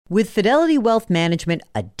With Fidelity Wealth Management,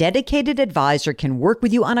 a dedicated advisor can work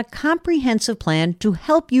with you on a comprehensive plan to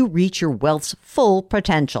help you reach your wealth's full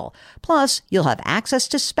potential. Plus, you'll have access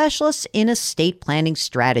to specialists in estate planning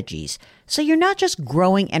strategies. So you're not just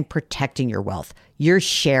growing and protecting your wealth, you're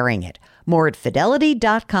sharing it. More at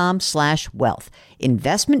fidelity.com/wealth.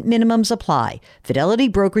 Investment minimums apply. Fidelity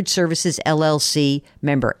Brokerage Services, LLC,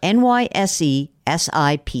 member NYSE,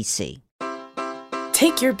 SIPC.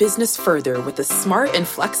 Take your business further with the smart and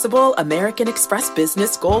flexible American Express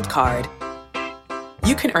Business Gold Card.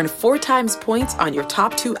 You can earn 4 times points on your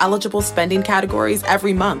top 2 eligible spending categories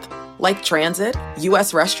every month, like transit,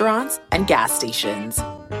 U.S. restaurants, and gas stations.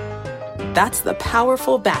 That's the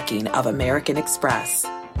powerful backing of American Express.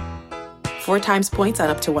 4 times points on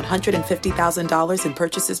up to $150,000 in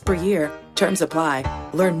purchases per year. Terms apply.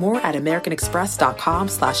 Learn more at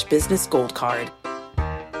americanexpress.com/business gold card.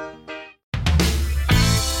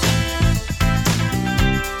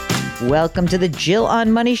 Welcome to the Jill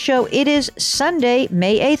on Money Show. It is Sunday,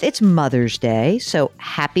 May 8th. It's Mother's Day. So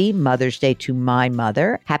happy Mother's Day to my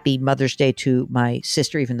mother. Happy Mother's Day to my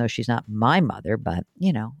sister, even though she's not my mother, but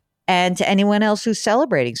you know, and to anyone else who's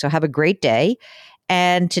celebrating. So have a great day.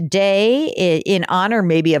 And today, in honor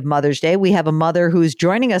maybe of Mother's Day, we have a mother who's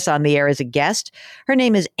joining us on the air as a guest. Her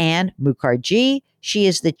name is Ann Mukherjee. She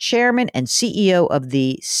is the chairman and CEO of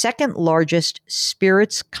the second largest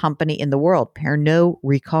spirits company in the world, Pernod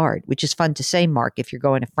Ricard, which is fun to say, Mark. If you're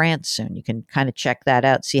going to France soon, you can kind of check that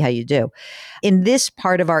out, see how you do. In this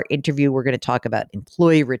part of our interview, we're going to talk about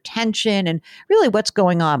employee retention and really what's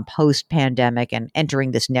going on post-pandemic and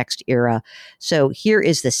entering this next era. So here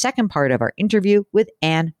is the second part of our interview with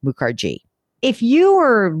Ann Mukherjee. If you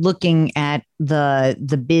were looking at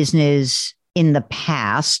the business in the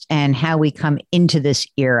past and how we come into this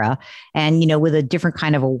era and, you know, with a different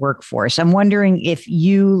kind of a workforce, I'm wondering if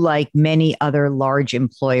you, like many other large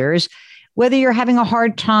employers, whether you're having a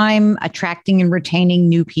hard time attracting and retaining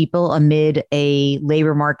new people amid a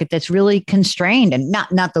labor market that's really constrained, and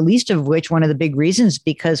not the least of which, one of the big reasons,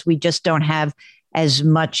 because we just don't have as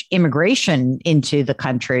much immigration into the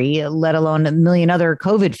country, let alone a million other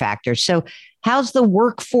COVID factors. So how's the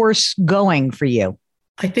workforce going for you?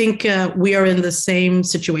 I think we are in the same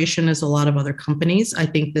situation as a lot of other companies. I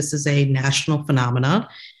think this is a national phenomena.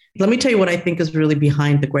 Let me tell you what I think is really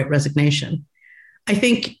behind the Great Resignation. I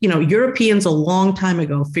think, Europeans a long time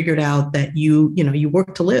ago figured out that you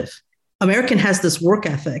work to live. American has this work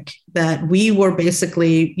ethic that we were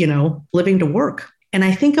basically, living to work. And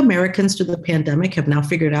I think Americans through the pandemic have now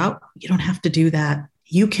figured out you don't have to do that.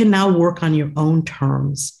 You can now work on your own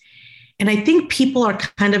terms. And I think people are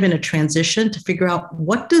kind of in a transition to figure out,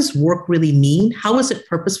 what does work really mean? How is it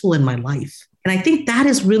purposeful in my life? And I think that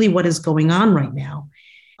is really what is going on right now.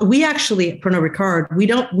 We actually at Pernod Ricard,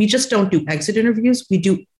 we just don't do exit interviews. We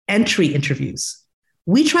do entry interviews.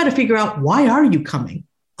 We try to figure out, why are you coming?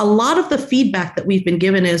 A lot of the feedback that we've been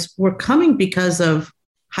given is, we're coming because of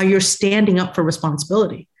how you're standing up for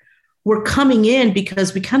responsibility. We're coming in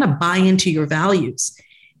because we kind of buy into your values.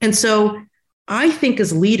 And so I think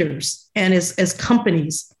as leaders and as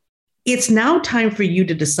companies, it's now time for you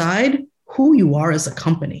to decide who you are as a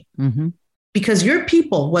company. Mm-hmm. Because your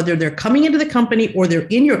people, whether they're coming into the company or they're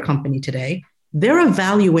in your company today, they're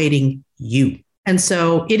evaluating you. And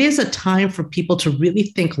so it is a time for people to really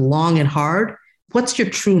think long and hard. What's your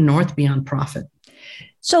true north beyond profit?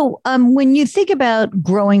 So when you think about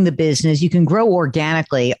growing the business, you can grow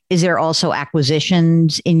organically. Is there also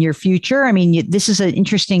acquisitions in your future? I mean, this is an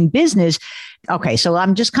interesting business. Okay, so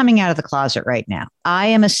I'm just coming out of the closet right now. I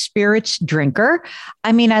am a spirits drinker.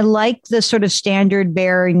 I mean, I like the sort of standard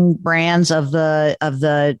bearing brands of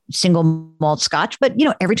the single malt scotch, but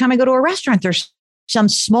every time I go to a restaurant, there's some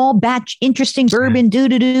small batch, interesting bourbon, do.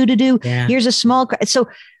 Yeah. Here's a small. So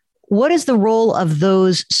what is the role of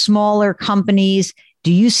those smaller companies?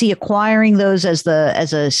 Do you see acquiring those as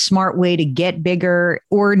a smart way to get bigger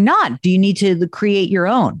or not? Do you need to create your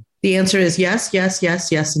own? The answer is yes,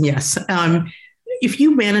 and yes. If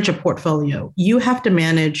you manage a portfolio, you have to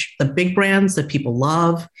manage the big brands that people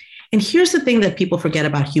love. And here's the thing that people forget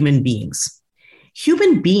about human beings.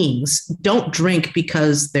 Human beings don't drink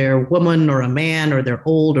because they're a woman or a man or they're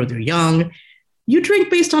old or they're young. You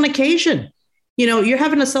drink based on occasion. You're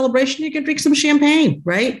having a celebration, you can drink some champagne,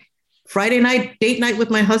 right? Friday night, date night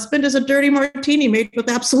with my husband is a dirty martini made with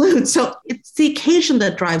Absolut. So it's the occasion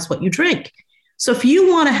that drives what you drink. So if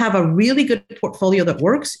you want to have a really good portfolio that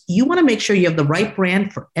works, you want to make sure you have the right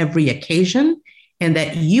brand for every occasion and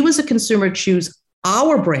that you as a consumer choose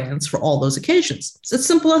our brands for all those occasions. It's as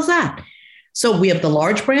simple as that. So we have the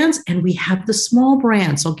large brands and we have the small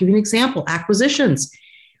brands. So I'll give you an example, acquisitions.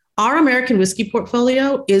 Our American whiskey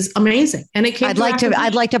portfolio is amazing. And it came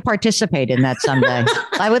I'd like to participate in that someday.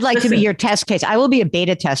 I would like to be your test case. I will be a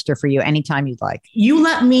beta tester for you anytime you'd like. You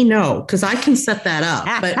let me know because I can set that up.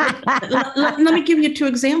 But let me give you 2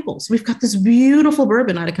 examples. We've got this beautiful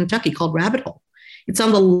bourbon out of Kentucky called Rabbit Hole. It's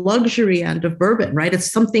on the luxury end of bourbon, right?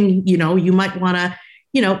 It's something, you might want to,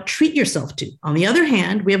 treat yourself to. On the other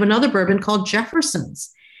hand, we have another bourbon called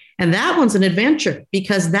Jefferson's. And that one's an adventure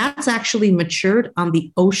because that's actually matured on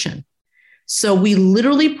the ocean. So we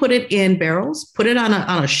literally put it in barrels, put it on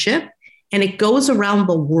a ship, and it goes around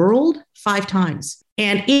the world 5 times.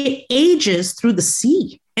 And it ages through the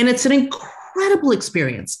sea. And it's an incredible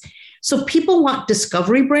experience. So people want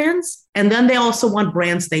discovery brands, and then they also want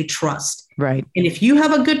brands they trust. Right. And if you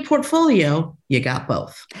have a good portfolio, you got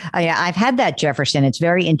both. Yeah, I've had that Jefferson. It's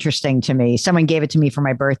very interesting to me. Someone gave it to me for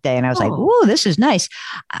my birthday, and I was like, "Ooh, this is nice."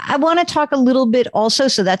 I want to talk a little bit also.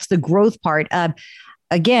 So that's the growth part.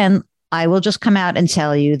 Again, I will just come out and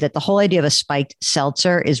tell you that the whole idea of a spiked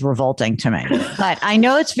seltzer is revolting to me. But I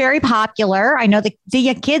know it's very popular. I know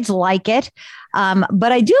the kids like it.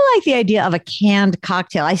 But I do like the idea of a canned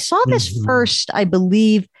cocktail. I saw this first, I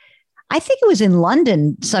believe. I think it was in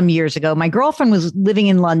London some years ago. My girlfriend was living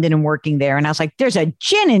in London and working there. And I was like, there's a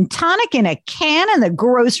gin and tonic in a can in the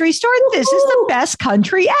grocery store. This is the best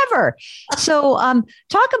country ever. So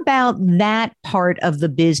talk about that part of the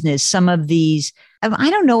business. Some of these, I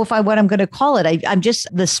don't know what I'm going to call it. I'm just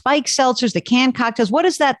the spiked seltzers, the canned cocktails. What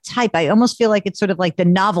is that type? I almost feel like it's sort of like the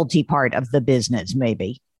novelty part of the business,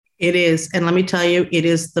 maybe. It is. And let me tell you, it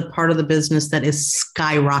is the part of the business that is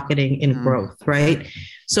skyrocketing in growth, right?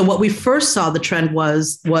 So what we first saw the trend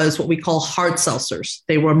was what we call hard seltzers.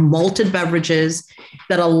 They were malted beverages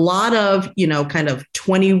that a lot of, kind of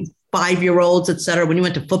 25-year-olds, et cetera, when you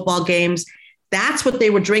went to football games, that's what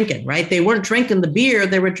they were drinking, right? They weren't drinking the beer.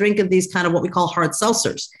 They were drinking these kind of what we call hard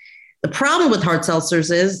seltzers. The problem with hard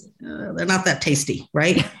seltzers is they're not that tasty,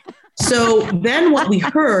 right? So then what we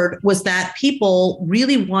heard was that people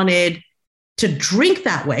really wanted to drink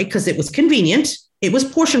that way because it was convenient. It was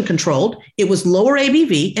portion controlled. It was lower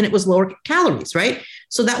ABV and it was lower calories, right?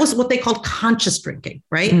 So that was what they called conscious drinking,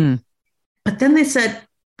 right? But then they said,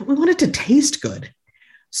 but we want it to taste good.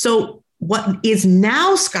 So what is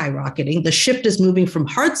now skyrocketing, the shift is moving from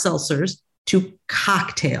hard seltzers to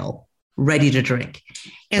cocktail ready to drink.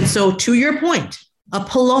 And so to your point, a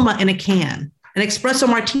Paloma in a can, an espresso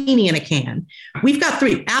martini in a can. We've got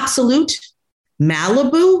 3: Absolute,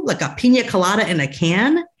 Malibu, like a pina colada in a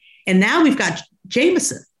can. And now we've got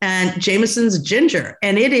Jameson and Jameson's ginger.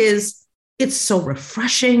 And it's so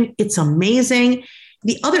refreshing. It's amazing.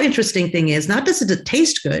 The other interesting thing is not just does it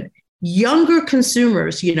taste good, younger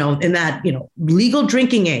consumers, in that, legal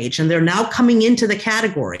drinking age, and they're now coming into the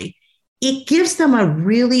category. It gives them a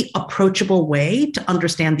really approachable way to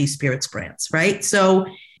understand these spirits brands, right? So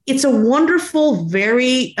it's a wonderful,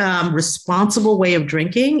 very responsible way of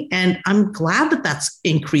drinking. And I'm glad that that's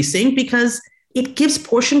increasing because it gives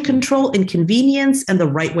portion control and convenience and the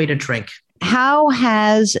right way to drink. How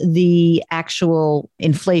has the actual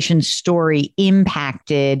inflation story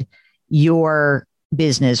impacted your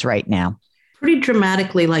business right now? Pretty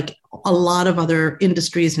dramatically, like a lot of other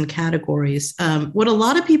industries and categories. What a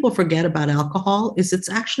lot of people forget about alcohol is it's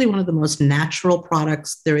actually one of the most natural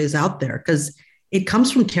products there is out there because it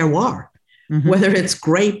comes from terroir, whether it's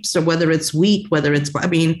grapes or whether it's wheat,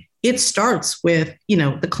 it starts with,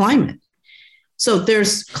 the climate. So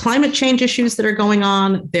there's climate change issues that are going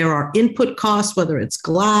on. There are input costs, whether it's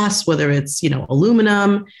glass, whether it's,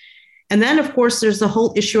 aluminum. And then, of course, there's the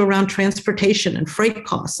whole issue around transportation and freight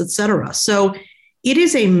costs, et cetera. So it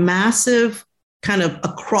is a massive kind of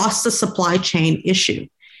across the supply chain issue.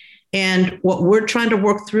 And what we're trying to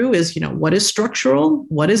work through is, what is structural,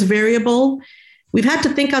 what is variable. We've had to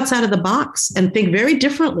think outside of the box and think very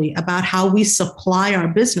differently about how we supply our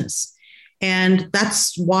business. And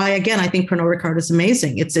that's why, again, I think Pernod Ricard is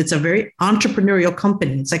amazing. It's a very entrepreneurial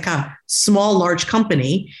company. It's like a small, large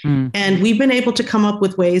company. And we've been able to come up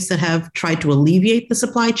with ways that have tried to alleviate the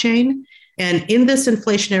supply chain. And in this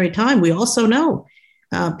inflationary time, we also know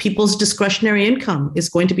people's discretionary income is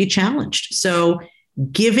going to be challenged. So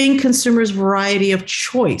giving consumers variety of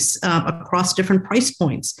choice across different price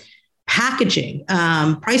points, packaging,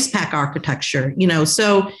 price pack architecture,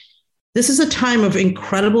 so this is a time of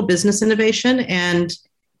incredible business innovation, and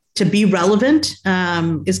to be relevant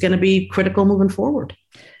is going to be critical moving forward.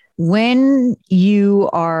 When you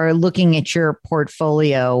are looking at your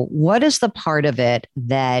portfolio, what is the part of it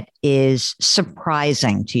that is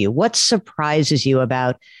surprising to you? What surprises you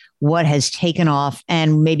about what has taken off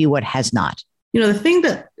and maybe what has not? The thing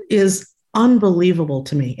that is unbelievable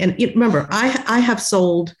to me. And remember, I have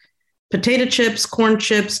sold potato chips, corn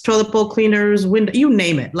chips, toilet bowl cleaners, window, you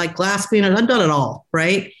name it, like glass cleaners. I've done it all,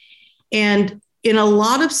 right? And in a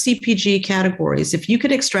lot of CPG categories, if you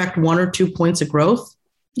could extract 1 or 2 points of growth,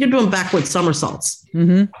 you're doing backward somersaults.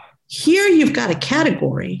 Mm-hmm. Here you've got a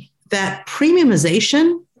category that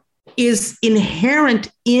premiumization is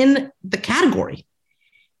inherent in the category.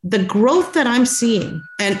 The growth that I'm seeing,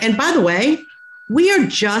 and by the way, we are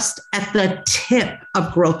just at the tip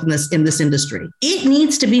of growth in this industry. It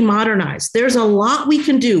needs to be modernized. There's a lot we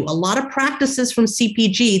can do, a lot of practices from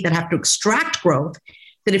CPG that have to extract growth,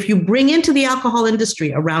 that if you bring into the alcohol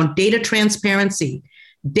industry around data transparency,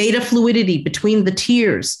 data fluidity between the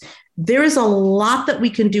tiers, there is a lot that we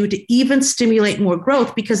can do to even stimulate more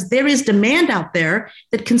growth, because there is demand out there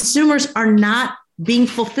that consumers are not being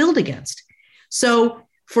fulfilled against. So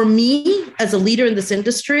for me, as a leader in this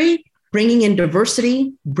industry, bringing in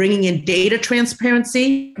diversity, bringing in data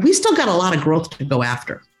transparency, we still got a lot of growth to go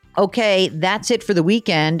after. Okay, that's it for the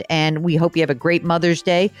weekend, and we hope you have a great Mother's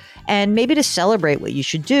Day. And maybe to celebrate, what you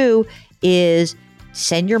should do is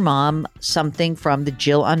send your mom something from the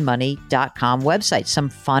JillOnMoney.com website, some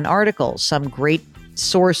fun articles, some great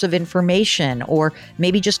source of information, or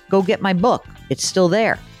maybe just go get my book. It's still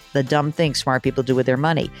there. The Dumb Things Smart People Do With Their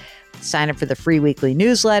Money. Sign up for the free weekly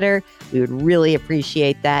newsletter. We would really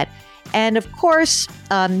appreciate that. And of course,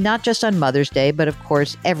 not just on Mother's Day, but of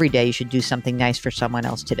course, every day you should do something nice for someone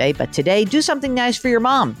else today. But today, do something nice for your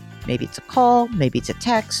mom. Maybe it's a call, maybe it's a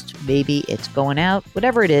text, maybe it's going out,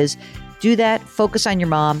 whatever it is. Do that. Focus on your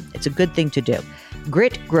mom. It's a good thing to do.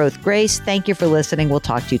 Grit, growth, grace. Thank you for listening. We'll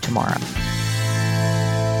talk to you tomorrow.